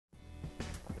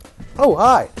Oh,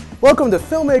 hi! Welcome to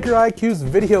Filmmaker IQ's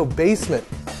Video Basement.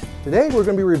 Today we're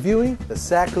going to be reviewing the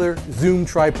Sachtler Zoom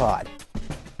tripod.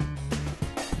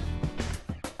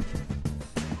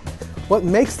 What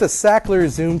makes the Sachtler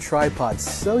Zoom tripod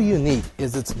so unique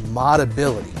is its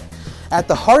modability. At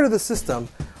the heart of the system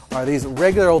are these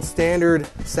regular old standard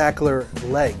Sachtler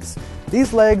legs.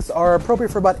 These legs are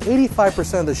appropriate for about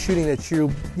 85% of the shooting that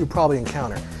you probably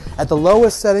encounter. At the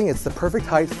lowest setting, it's the perfect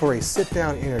height for a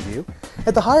sit-down interview.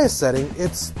 At the highest setting,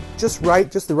 it's just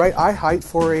the right eye height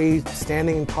for a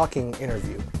standing and talking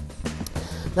interview.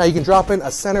 Now you can drop in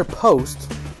a center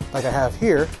post, like I have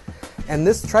here, and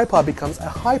this tripod becomes a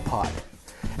high pod.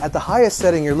 At the highest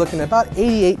setting, you're looking at about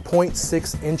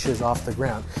 88.6 inches off the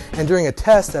ground. And during a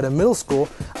test at a middle school,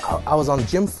 I was on the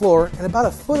gym floor and about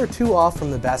a foot or two off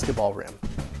from the basketball rim.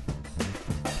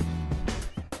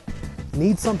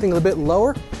 Need something a little bit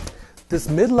lower? This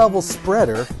mid-level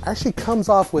spreader actually comes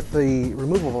off with the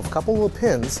removal of a couple little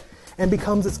pins and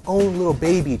becomes its own little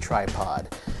baby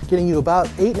tripod, getting you about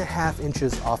 8.5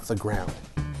 inches off the ground.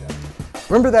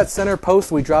 Remember that center post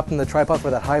we dropped in the tripod for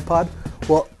that high pod?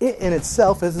 Well, it in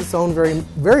itself is its own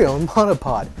very own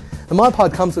monopod. The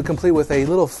monopod comes complete with a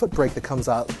little foot brake that comes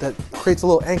out that creates a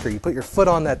little anchor. You put your foot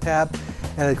on that tab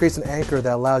and it creates an anchor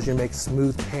that allows you to make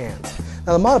smooth pans.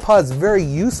 Now the monopod is very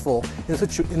useful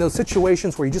in those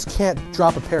situations where you just can't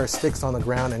drop a pair of sticks on the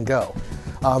ground and go.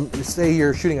 Say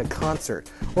you're shooting a concert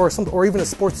or even a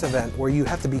sports event where you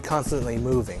have to be constantly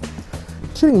moving.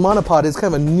 Shooting monopod is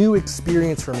kind of a new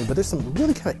experience for me, but there's some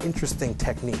really kind of interesting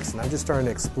techniques, and I'm just starting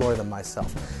to explore them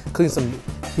myself, including some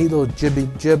neat little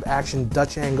jib action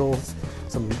Dutch angles,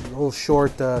 some little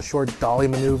short dolly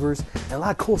maneuvers, and a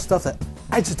lot of cool stuff that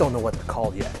I just don't know what they're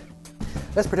called yet.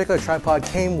 This particular tripod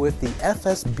came with the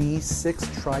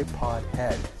FSB6 tripod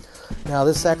head. Now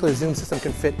this Sachtler Zoom system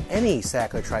can fit any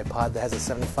Sachtler tripod that has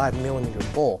a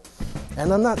 75mm bowl.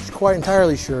 And I'm not quite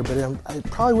entirely sure, but it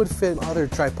probably would fit other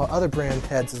brand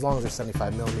heads as long as they're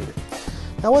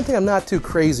 75mm. Now one thing I'm not too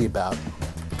crazy about,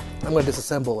 I'm going to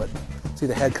disassemble it. See,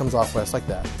 the head comes off less like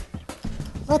that.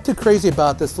 Not too crazy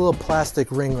about this little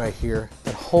plastic ring right here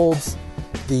that holds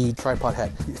the tripod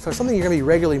head. For something you're going to be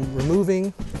regularly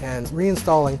removing and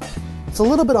reinstalling, it's a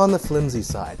little bit on the flimsy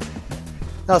side.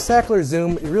 Now Sachtler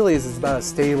Zoom, it really is about as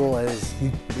stable as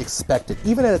you expect it.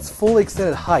 Even at its fully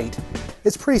extended height,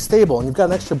 it's pretty stable, and you've got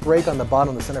an extra brake on the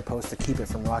bottom of the center post to keep it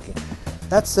from rocking.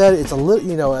 That said, it's a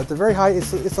little, at the very high, it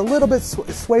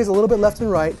sways a little bit left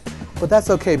and right, but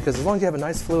that's okay because as long as you have a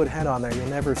nice fluid head on there, you'll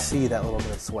never see that little bit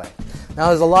of sway. Now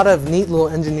there's a lot of neat little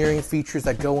engineering features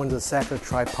that go into the Sachtler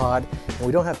tripod, and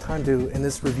we don't have time in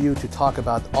this review to talk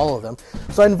about all of them,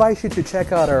 so I invite you to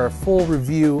check out our full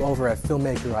review over at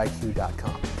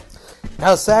filmmakeriq.com.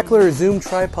 Now Sachtler Zoom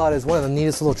tripod is one of the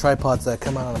neatest little tripods that have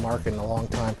come out on the market in a long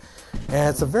time. And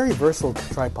it's a very versatile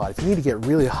tripod. If you need to get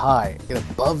really high, get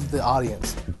above the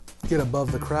audience, get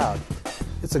above the crowd,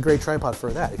 it's a great tripod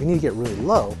for that. If you need to get really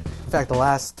low, in fact, the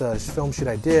last film shoot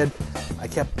I did,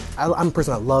 I'm a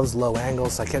person that loves low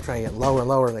angles, so I kept trying to get lower and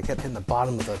lower, and I kept hitting the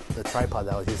bottom of the tripod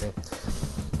that I was using.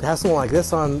 To have something like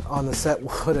this on the set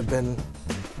would have been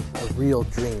a real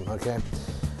dream, okay?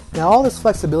 Now all this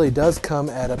flexibility does come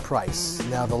at a price.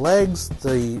 Now the legs,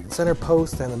 the center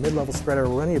post, and the mid-level spreader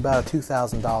will run you about a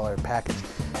 $2,000 package.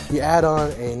 You add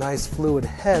on a nice fluid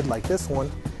head like this one,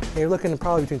 and you're looking at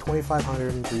probably between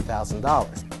 $2,500 and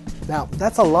 $3,000. Now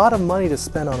that's a lot of money to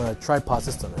spend on a tripod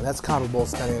system, and that's comparable to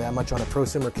spending that much on a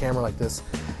prosumer camera like this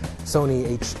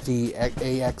Sony HD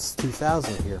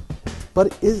AX2000 here. But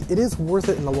it is worth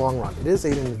it in the long run. It is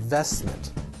an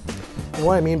investment. And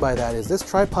what I mean by that is this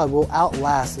tripod will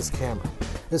outlast this camera.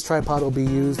 This tripod will be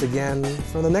used again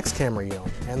for the next camera you own,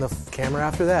 and the camera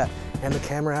after that, and the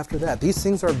camera after that. These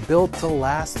things are built to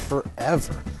last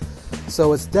forever.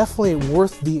 So it's definitely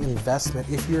worth the investment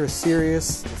if you're a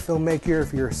serious filmmaker,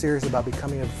 if you're serious about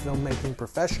becoming a filmmaking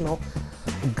professional.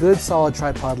 A good solid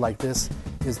tripod like this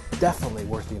is definitely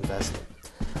worth the investment.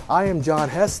 I am John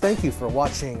Hess. Thank you for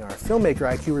watching our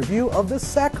Filmmaker IQ review of the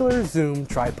Sachtler Zoom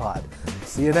tripod.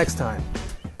 See you next time.